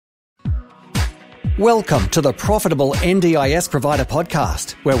Welcome to the Profitable NDIS Provider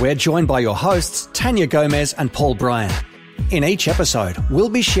Podcast, where we're joined by your hosts, Tanya Gomez and Paul Bryan. In each episode, we'll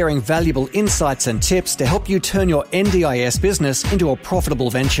be sharing valuable insights and tips to help you turn your NDIS business into a profitable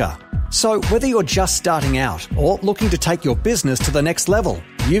venture. So whether you're just starting out or looking to take your business to the next level,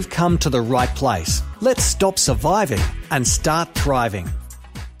 you've come to the right place. Let's stop surviving and start thriving.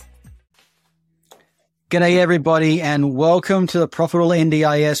 G'day everybody and welcome to the Profitable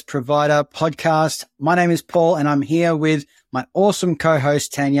NDIS Provider Podcast. My name is Paul and I'm here with my awesome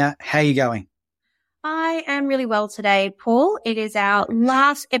co-host Tanya. How are you going? I am really well today, Paul. It is our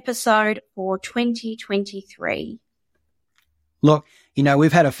last episode for 2023. Look,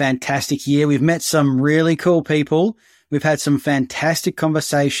 we've had a fantastic year. We've met some really cool people. We've had some fantastic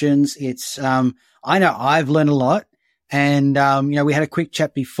conversations. I know I've learned a lot and, we had a quick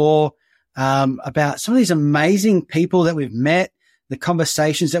chat before about some of these amazing people that we've met, the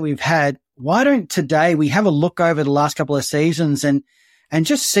conversations that we've had. Why don't today we have a look over the last couple of seasons and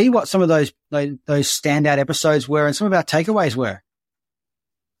just see what some of those standout episodes were and some of our takeaways were?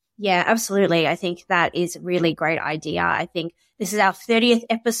 Yeah, absolutely. I think that is a really great idea. I think this is our 30th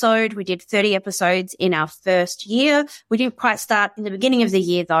episode. We did 30 episodes in our first year. We didn't quite start in the beginning of the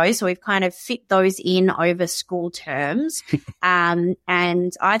year though, so we've kind of fit those in over school terms. And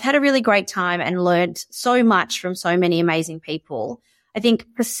I've had a really great time and learned so much from so many amazing people. I think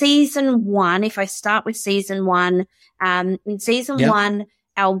for season one, if I start with season one, in season one,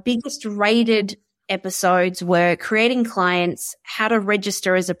 our biggest rated episodes were creating clients, how to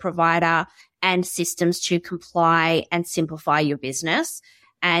register as a provider, and systems to comply and simplify your business.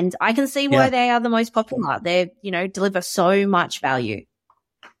 And I can see why they are the most popular. They, deliver so much value.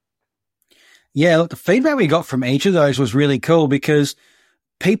 Yeah, look, the feedback we got from each of those was really cool because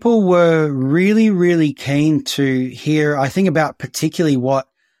people were really, really keen to hear, I think, about particularly what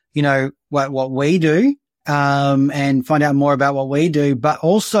we do, and find out more about what we do, but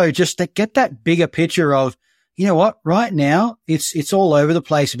also just to get that bigger picture of, right now it's all over the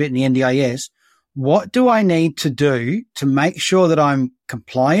place a bit in the NDIS. What do I need to do to make sure that I'm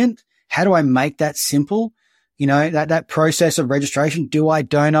compliant? How do I make that simple? That process of registration. Do I,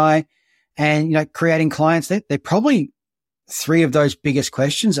 don't I? And, creating clients, they're probably three of those biggest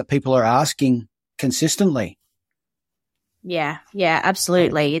questions that people are asking consistently. Yeah,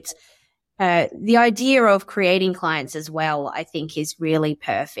 absolutely. It's, the idea of creating clients as well, I think, is really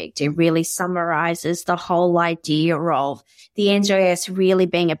perfect. It really summarizes the whole idea of the NDIS really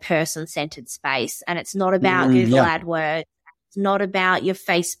being a person-centered space. And it's not about Google AdWords. It's not about your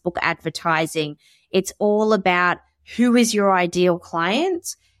Facebook advertising. It's all about who is your ideal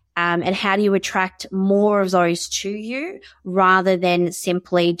client, and how do you attract more of those to you rather than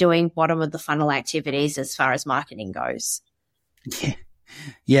simply doing bottom of the funnel activities as far as marketing goes.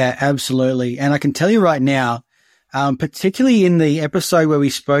 Yeah, absolutely. And I can tell you right now, particularly in the episode where we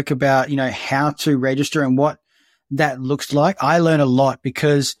spoke about, how to register and what that looks like, I learned a lot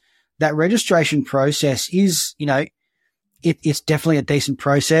because that registration process is, it's definitely a decent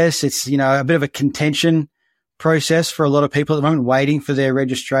process. It's, a bit of a contention process for a lot of people at the moment waiting for their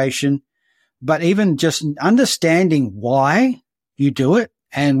registration. But even just understanding why you do it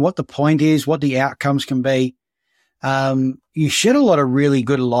and what the point is, what the outcomes can be, you shed a lot of really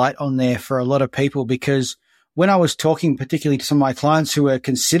good light on there for a lot of people because when I was talking particularly to some of my clients who are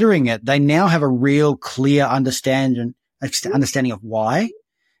considering it, they now have a real clear understanding of why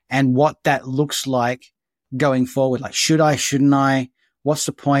and what that looks like going forward. Like, should I, shouldn't I? What's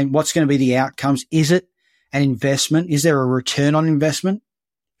the point? What's going to be the outcomes? Is it an investment? Is there a return on investment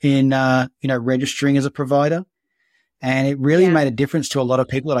in, registering as a provider? And it really made a difference to a lot of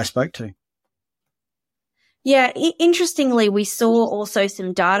people that I spoke to. Yeah, interestingly, we saw also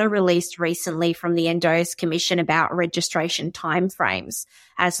some data released recently from the NDIS Commission about registration timeframes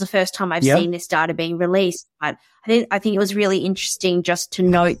as the first time I've seen this data being released. But I think it was really interesting just to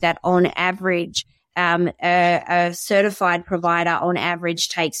note that on average, a certified provider on average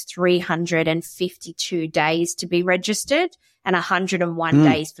takes 352 days to be registered and 101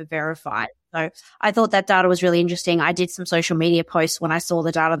 days for verified. So I thought that data was really interesting. I did some social media posts when I saw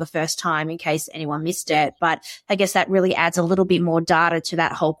the data the first time in case anyone missed it. But I guess that really adds a little bit more data to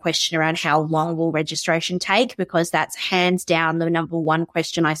that whole question around how long will registration take, because that's hands down the number one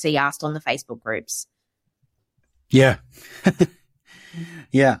question I see asked on the Facebook groups. Yeah.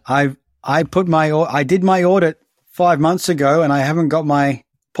 Yeah. I did my audit 5 months ago and I haven't got my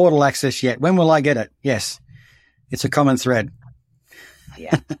portal access yet. When will I get it? Yes. It's a common thread.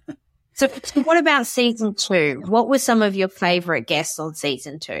 Yeah. So what about season 2? What were some of your favorite guests on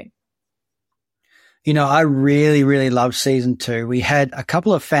season 2? You know, I really, really loved season 2. We had a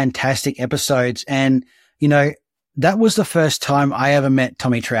couple of fantastic episodes and, you know, that was the first time I ever met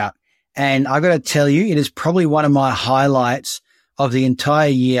Tommy Trout. And I got to tell you, it is probably one of my highlights of the entire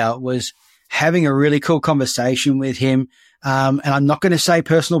year was having a really cool conversation with him. And I'm not going to say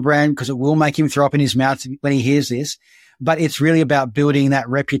personal brand because it will make him throw up in his mouth when he hears this, but it's really about building that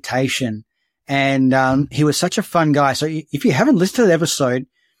reputation. And, he was such a fun guy. So if you haven't listened to that episode,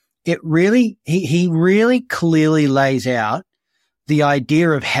 it really, he really clearly lays out the idea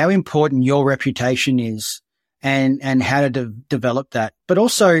of how important your reputation is and how to develop that. But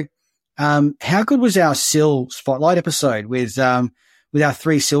also, how good was our SIL spotlight episode with our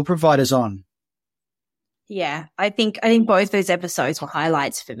 3 SIL providers on? Yeah, I think both those episodes were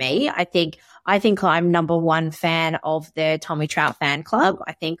highlights for me. I think I'm number one fan of the Tommy Trout fan club.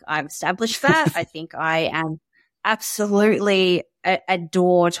 I think I've established that. I think I am absolutely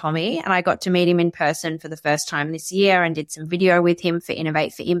adore Tommy, and I got to meet him in person for the first time this year and did some video with him for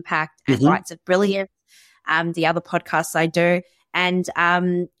Innovate for Impact and Rights of Brilliance, the other podcasts I do. And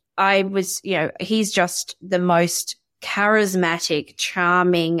I was, you know, he's just the most charismatic,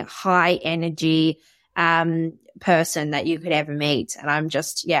 charming, high energy person that you could ever meet. And I'm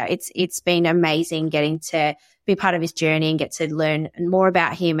just, it's been amazing getting to be part of his journey and get to learn more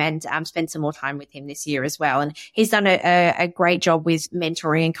about him and spend some more time with him this year as well. And he's done a great job with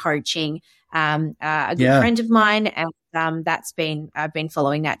mentoring and coaching a good friend of mine, and I've been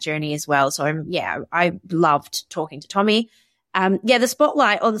following that journey as well. So I loved talking to Tommy. The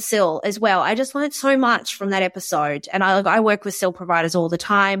spotlight on SIL as well. I just learned so much from that episode, and I work with SIL providers all the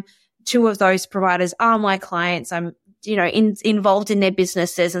time. 2 of those providers are my clients. I'm, you know, involved in their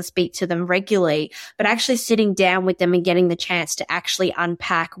businesses and speak to them regularly, but actually sitting down with them and getting the chance to actually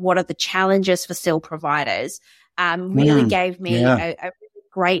unpack what are the challenges for SIL providers, really gave me a really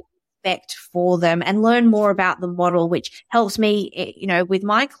great respect for them and learn more about the model, which helps me, you know, with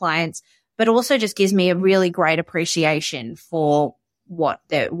my clients, but also just gives me a really great appreciation for what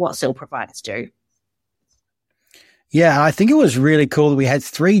SIL providers do. Yeah, I think it was really cool that we had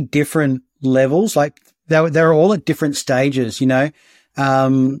 3 different levels. Like they were all at different stages, you know.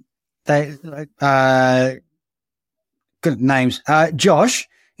 Good names. Josh,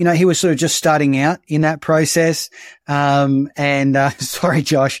 you know, he was sort of just starting out in that process. Sorry,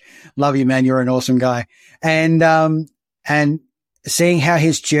 Josh, love you, man. You're an awesome guy. And seeing how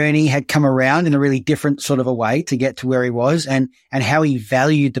his journey had come around in a really different sort of a way to get to where he was and how he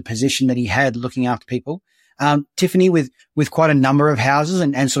valued the position that he had looking after people. Tiffany with quite a number of houses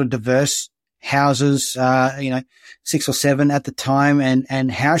and sort of diverse houses, 6 or 7 at the time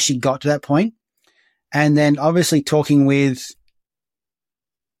and how she got to that point. And then obviously talking with,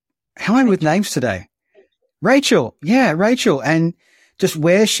 how am I with names today? Rachel. Yeah, Rachel. And just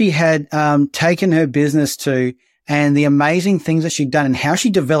where she had, taken her business to and the amazing things that she'd done and how she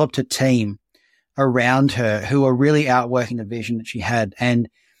developed a team around her who were really outworking the vision that she had. And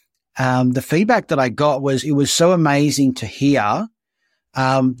the feedback that I got was it was so amazing to hear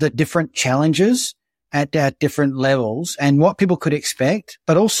the different challenges at different levels and what people could expect,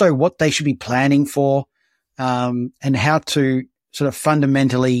 but also what they should be planning for and how to sort of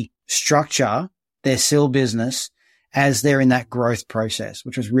fundamentally structure their SIL business as they're in that growth process,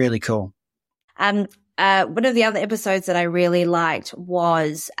 which was really cool. One of the other episodes that I really liked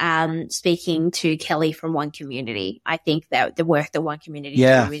was speaking to Kelly from One Community. I think that the work that One Community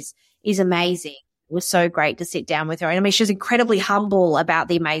do is amazing. It was so great to sit down with her. And I mean, she was incredibly humble about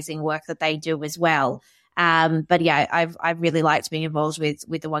the amazing work that they do as well. But yeah, I've really liked being involved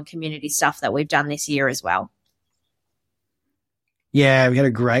with the One Community stuff that we've done this year as well. Yeah, we had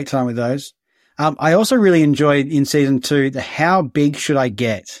a great time with those. I also really enjoyed in season 2 the how big should I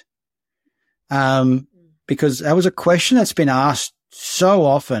get? Because that was a question that's been asked so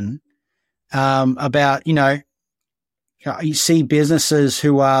often about, you see businesses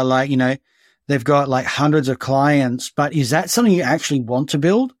who are like, they've got like hundreds of clients, but is that something you actually want to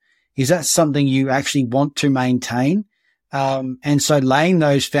build? Is that something you actually want to maintain? And so laying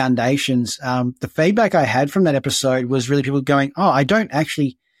those foundations, the feedback I had from that episode was really people going, oh, I don't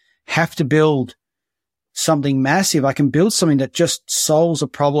actually have to build something massive. I can build something that just solves a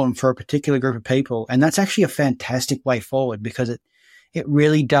problem for a particular group of people. And that's actually a fantastic way forward because it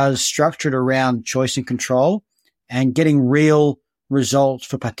really does structure it around choice and control and getting real results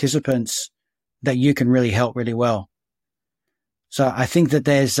for participants that you can really help really well. So I think that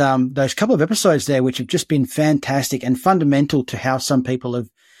there's those couple of episodes there which have just been fantastic and fundamental to how some people have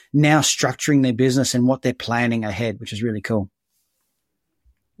now structuring their business and what they're planning ahead, which is really cool.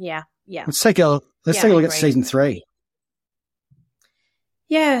 Yeah. Yeah. Let's take a look at season 3.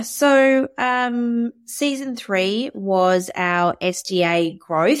 Yeah. So, season 3 was our SDA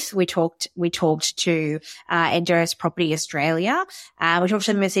growth. We talked to, Endurance Property Australia. We talked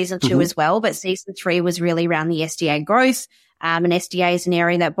to them in season 2 as well, but season 3 was really around the SDA growth. And SDA is an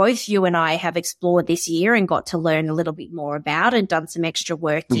area that both you and I have explored this year and got to learn a little bit more about and done some extra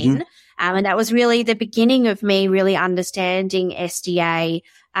work in. And that was really the beginning of me really understanding SDA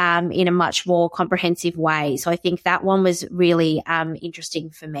in a much more comprehensive way. So I think that one was really interesting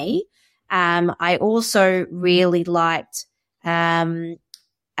for me. I also really liked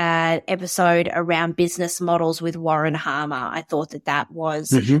episode around business models with Warren Harmer. I thought that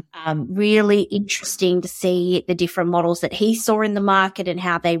was really interesting to see the different models that he saw in the market and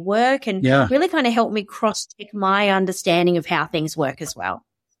how they work, and really kind of helped me cross-check my understanding of how things work as well.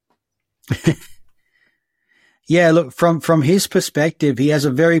 Yeah, look, from his perspective, he has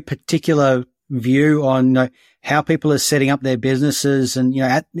a very particular view on how people are setting up their businesses and,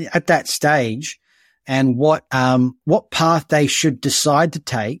 at that stage, and what path they should decide to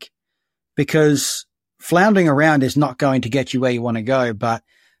take, because floundering around is not going to get you where you want to go. But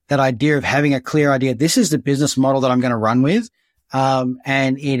that idea of having a clear idea, this is the business model that I'm going to run with.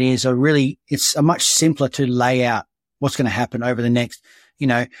 And it's a much simpler to lay out what's going to happen over the next,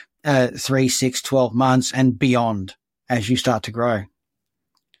 3, 6, 12 months and beyond as you start to grow.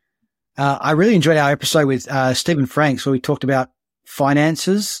 I really enjoyed our episode with Stephen Franks, where we talked about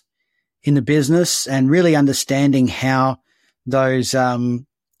finances in the business and really understanding how those,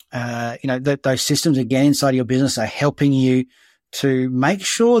 those systems again inside of your business are helping you to make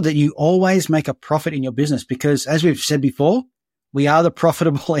sure that you always make a profit in your business. Because as we've said before, we are the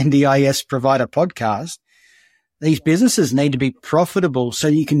Profitable NDIS Provider podcast. These businesses need to be profitable so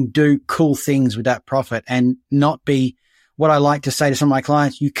you can do cool things with that profit and not be what I like to say to some of my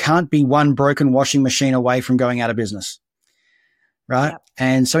clients. You can't be one broken washing machine away from going out of business. Right. Yep.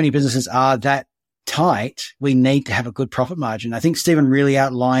 And so many businesses are that tight. We need to have a good profit margin. I think Stephen really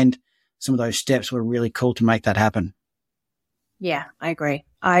outlined some of those steps were really cool to make that happen. Yeah, I agree.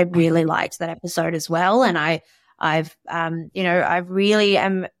 I really liked that episode as well. And I really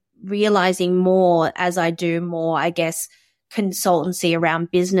am realizing more as I do more, I guess, consultancy around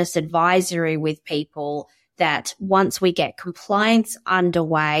business advisory with people, that once we get compliance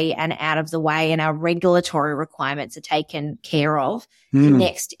underway and out of the way and our regulatory requirements are taken care of, the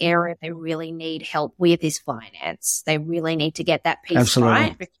next area they really need help with is finance. They really need to get that piece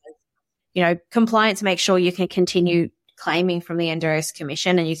right, because, compliance makes sure you can continue claiming from the NDIS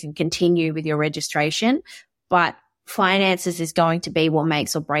Commission and you can continue with your registration, but finances is going to be what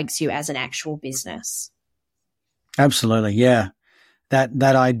makes or breaks you as an actual business. Absolutely. Yeah. That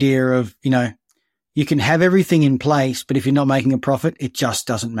idea of, you can have everything in place, but if you're not making a profit, it just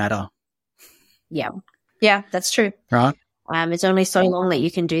doesn't matter. Yeah. Yeah, that's true. Right. It's only so long that you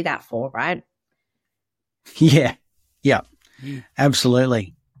can do that for, right? Yeah. Yeah.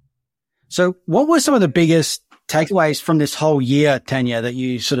 Absolutely. So what were some of the biggest takeaways from this whole year, Tanya, that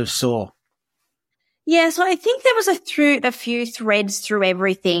you sort of saw? Yeah, so I think there was a few threads through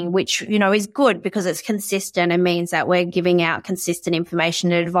everything, which, is good because it's consistent and means that we're giving out consistent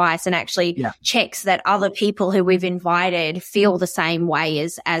information and advice, and actually checks that other people who we've invited feel the same way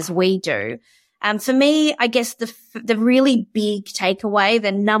as we do. For me, I guess the really big takeaway,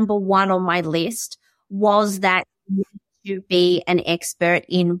 the number one on my list, was that to be an expert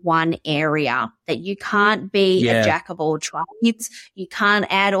in one area, that you can't be a jack of all trades. You can't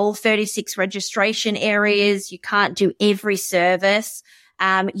add all 36 registration areas. You can't do every service.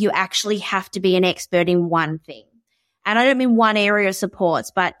 You actually have to be an expert in one thing. And I don't mean one area of supports,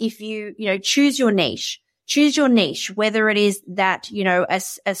 but if you choose your niche, whether it is that,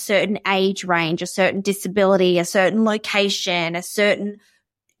 a certain age range, a certain disability, a certain location, a certain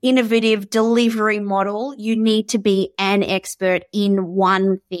innovative delivery model, you need to be an expert in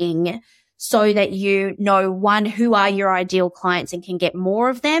one thing so that who are your ideal clients and can get more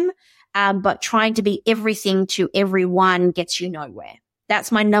of them. But trying to be everything to everyone gets you nowhere.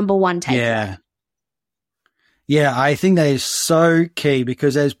 That's my number one takeaway. Yeah. Yeah, I think that is so key,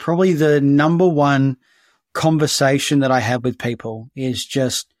 because there's probably the number one conversation that I have with people is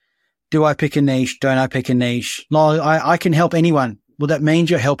just, do I pick a niche? Don't I pick a niche? No, I can help anyone. Well, that means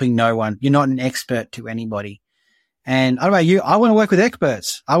you're helping no one. You're not an expert to anybody. And I don't know about you, I want to work with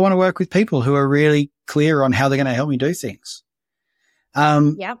experts. I want to work with people who are really clear on how they're going to help me do things.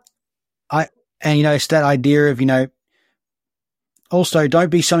 It's that idea of, also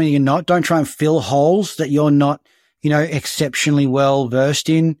don't be something you're not. Don't try and fill holes that you're not, exceptionally well versed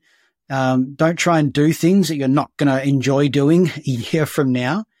in. Don't try and do things that you're not going to enjoy doing a year from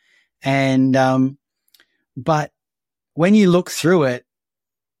now. And, but when you look through it,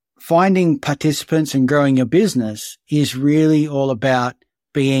 finding participants and growing your business is really all about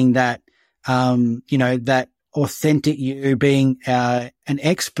being that, that authentic you, being an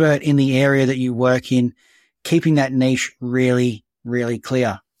expert in the area that you work in, keeping that niche really, really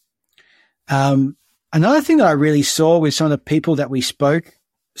clear. Another thing that I really saw with some of the people that we spoke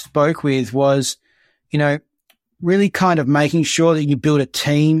with was, really kind of making sure that you build a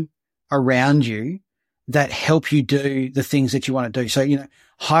team around you that help you do the things that you want to do. So,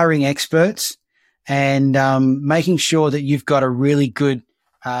 hiring experts and making sure that you've got a really good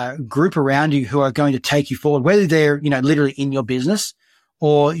group around you who are going to take you forward, whether they're, literally in your business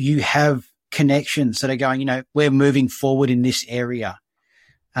or you have connections that are going, we're moving forward in this area.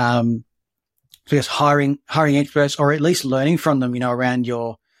 So just hiring experts or at least learning from them, around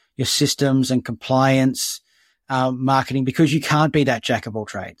your systems and compliance, marketing, because you can't be that jack of all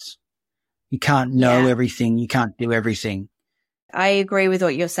trades. You can't know everything. You can't do everything. I agree with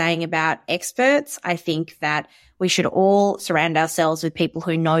what you're saying about experts. I think that we should all surround ourselves with people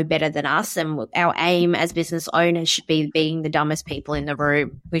who know better than us. And our aim as business owners should be being the dumbest people in the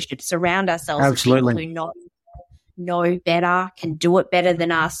room. We should surround ourselves with people who know better, can do it better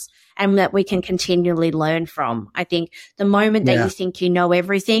than us, and that we can continually learn from. I think the moment that you think you know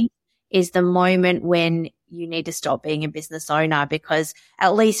everything is the moment when you need to stop being a business owner, because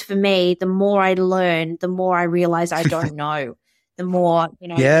at least for me, the more I learn, the more I realize I don't know. The more,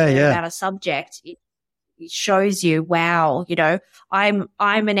 about a subject, it shows you, wow, I'm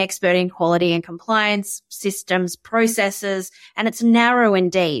an expert in quality and compliance, systems, processes, and it's narrow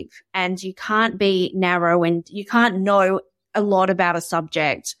and deep. And you can't be narrow and you can't know a lot about a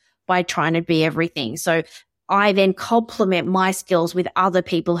subject by trying to be everything. So I then complement my skills with other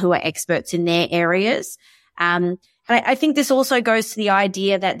people who are experts in their areas. And I think this also goes to the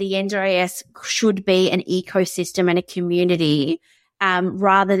idea that the NDIS should be an ecosystem and a community,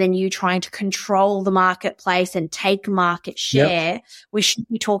 rather than you trying to control the marketplace and take market share. Yep. We should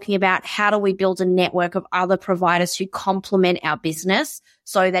be talking about how do we build a network of other providers who complement our business,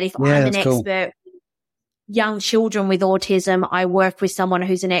 so that if I'm an expert with young children with autism, I work with someone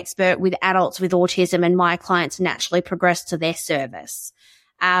who's an expert with adults with autism, and my clients naturally progress to their service.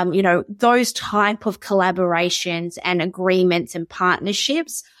 Those type of collaborations and agreements and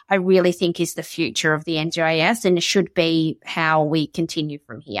partnerships, I really think is the future of the NDIS, and it should be how we continue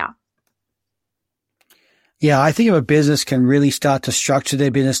from here. Yeah, I think if a business can really start to structure their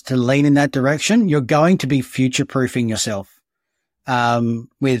business to lean in that direction, you're going to be future-proofing yourself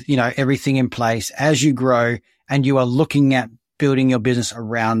with, everything in place as you grow, and you are looking at building your business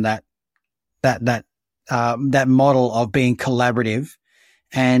around that model of being collaborative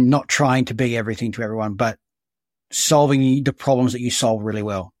and not trying to be everything to everyone, but solving the problems that you solve really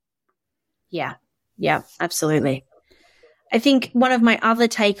well. Yeah, absolutely. I think one of my other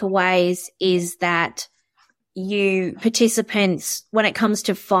takeaways is that you participants, when it comes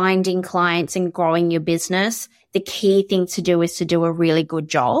to finding clients and growing your business, the key thing to do is to do a really good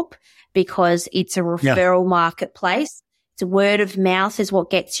job, because it's a referral marketplace. It's word of mouth is what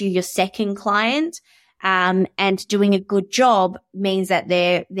gets you your second client. And doing a good job means that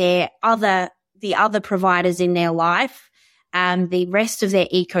the other providers in their life, the rest of their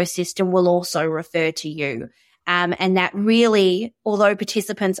ecosystem will also refer to you. And that really, although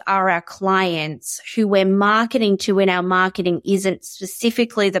participants are our clients, who we're marketing to in our marketing isn't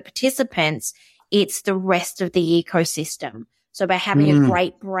specifically the participants, it's the rest of the ecosystem. So by having a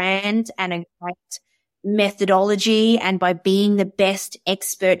great brand and a great methodology, and by being the best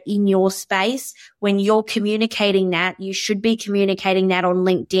expert in your space, when you're communicating that, you should be communicating that on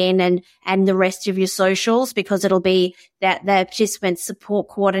LinkedIn and the rest of your socials, because it'll be that the participant's support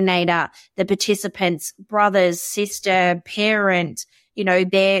coordinator, the participant's brother's sister, parent,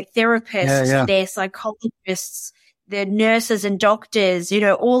 their therapists, their psychologists, the nurses and doctors,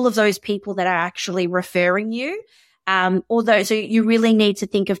 all of those people that are actually referring you. So you really need to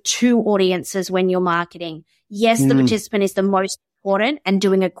think of two audiences when you're marketing. Yes, the participant is the most important, and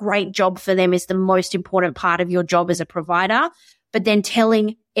doing a great job for them is the most important part of your job as a provider. But then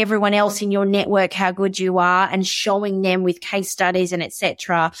telling everyone else in your network how good you are and showing them with case studies and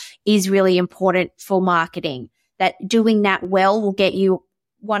etc. is really important for marketing. That doing that well will get you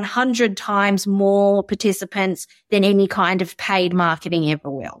 100 times more participants than any kind of paid marketing ever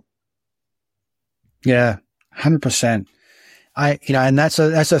will. Yeah. 100%. And that's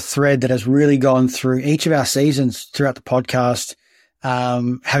a thread that has really gone through each of our seasons throughout the podcast.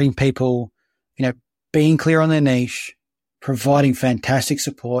 Having people, being clear on their niche, providing fantastic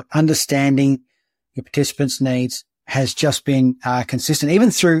support, understanding your participants' needs has just been consistent, even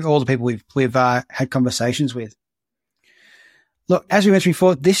through all the people we've had conversations with. look, as we mentioned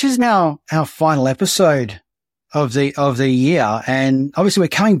before, this is now our final episode of the year. And obviously we're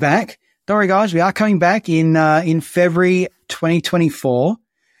coming back. Don't worry, guys. We are coming back in February 2024.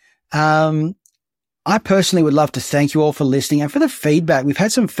 I personally would love to thank you all for listening and for the feedback. We've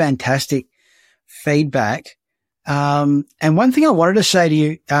had some fantastic feedback. And one thing I wanted to say to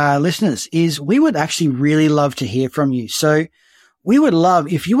you, listeners, is we would actually really love to hear from you. So we would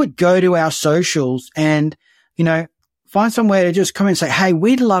love if you would go to our socials and, find somewhere to just come and say, hey,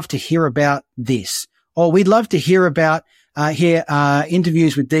 we'd love to hear about this, or we'd love to hear about,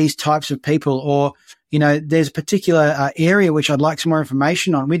 interviews with these types of people, or, there's a particular area which I'd like some more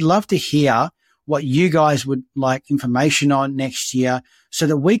information on. We'd love to hear what you guys would like information on next year so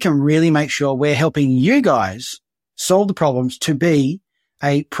that we can really make sure we're helping you guys solve the problems to be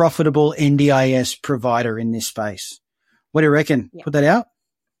a profitable NDIS provider in this space. What do you reckon? Yeah. Put that out?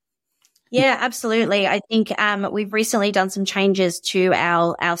 Yeah, absolutely. I think we've recently done some changes to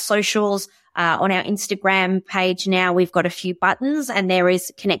our socials. On our Instagram page now, we've got a few buttons, and there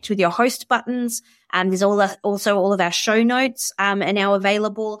is connect with your host buttons. There's also all of our show notes are now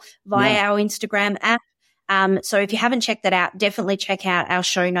available via our Instagram app. So if you haven't checked that out, definitely check out our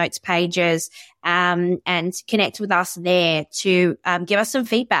show notes pages and connect with us there to give us some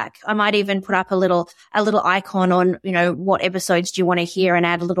feedback. I might even put up a little icon on, what episodes do you want to hear, and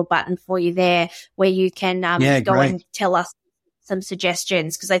add a little button for you there where you can go and tell us some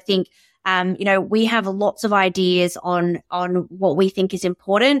suggestions, because I think we have lots of ideas on what we think is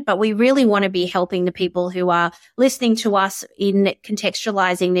important, but we really want to be helping the people who are listening to us in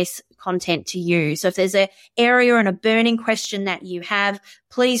contextualizing this content to you. So if there's an area and a burning question that you have,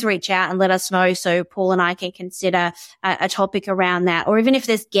 please reach out and let us know so Paul and I can consider a topic around that. Or even if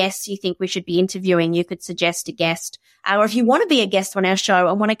there's guests you think we should be interviewing, you could suggest a guest. Or if you want to be a guest on our show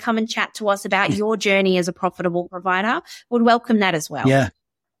and want to come and chat to us about your journey as a profitable provider, we'd welcome that as well. Yeah.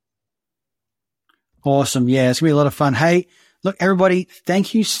 Awesome. Yeah, it's going to be a lot of fun. Hey, look, everybody,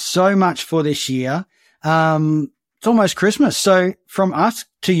 thank you so much for this year. It's almost Christmas. So from us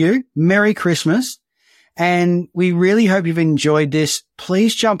to you, Merry Christmas. And we really hope you've enjoyed this.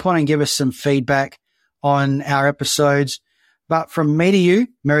 Please jump on and give us some feedback on our episodes. But from me to you,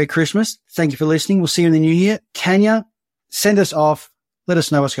 Merry Christmas. Thank you for listening. We'll see you in the new year. Tanya, send us off. Let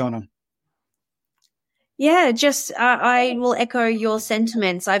us know what's going on. Yeah, I will echo your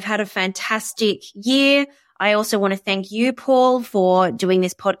sentiments. I've had a fantastic year. I also want to thank you, Paul, for doing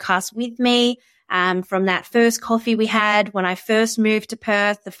this podcast with me. From that first coffee we had when I first moved to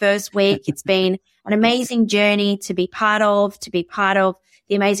Perth, the first week, it's been an amazing journey to be part of the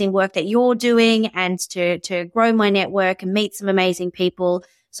amazing work that you're doing, and to grow my network and meet some amazing people.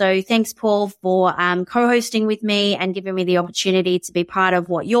 So thanks, Paul, for co-hosting with me and giving me the opportunity to be part of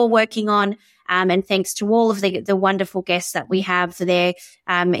what you're working on. And thanks to all of the wonderful guests that we have for their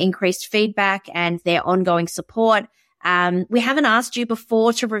increased feedback and their ongoing support. We haven't asked you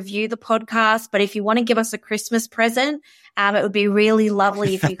before to review the podcast, but if you want to give us a Christmas present, it would be really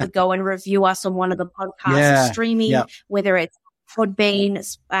lovely if you could go and review us on one of the podcasts streaming, whether it's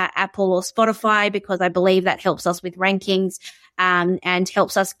Podbean, Apple or Spotify, because I believe that helps us with rankings. And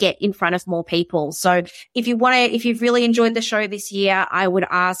helps us get in front of more people. So if you've really enjoyed the show this year, I would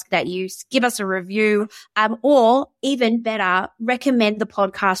ask that you give us a review, or even better, recommend the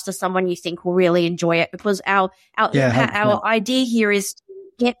podcast to someone you think will really enjoy it, because our idea here is to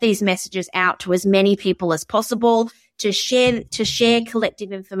get these messages out to as many people as possible, to share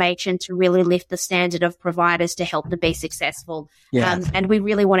collective information to really lift the standard of providers to help them be successful. And we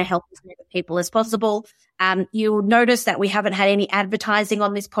really want to help as many people as possible. You'll notice that we haven't had any advertising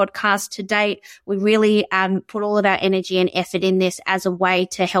on this podcast to date. We really put all of our energy and effort in this as a way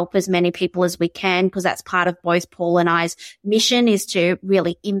to help as many people as we can, because that's part of both Paul and I's mission, is to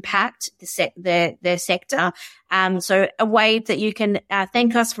really impact the sector. So a way that you can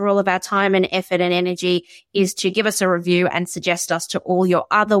thank us for all of our time and effort and energy is to give us a review and suggest us to all your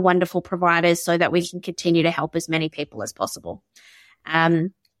other wonderful providers so that we can continue to help as many people as possible.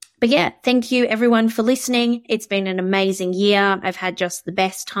 But yeah, thank you everyone for listening. It's been an amazing year. I've had just the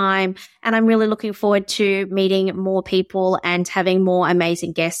best time, and I'm really looking forward to meeting more people and having more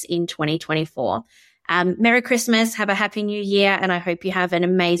amazing guests in 2024. Merry Christmas. Have a happy new year. And I hope you have an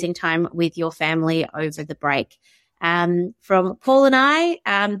amazing time with your family over the break. From Paul and I,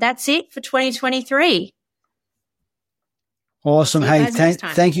 that's it for 2023. Awesome. Hey,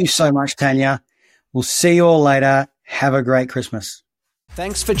 thank you so much, Tanya. We'll see you all later. Have a great Christmas.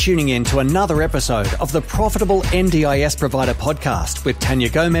 Thanks for tuning in to another episode of the Profitable NDIS Provider Podcast with Tanya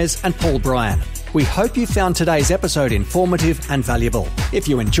Gomez and Paul Bryan. We hope you found today's episode informative and valuable. If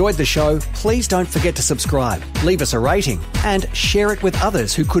you enjoyed the show, please don't forget to subscribe, leave us a rating, and share it with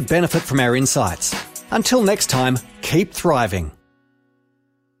others who could benefit from our insights. Until next time, keep thriving.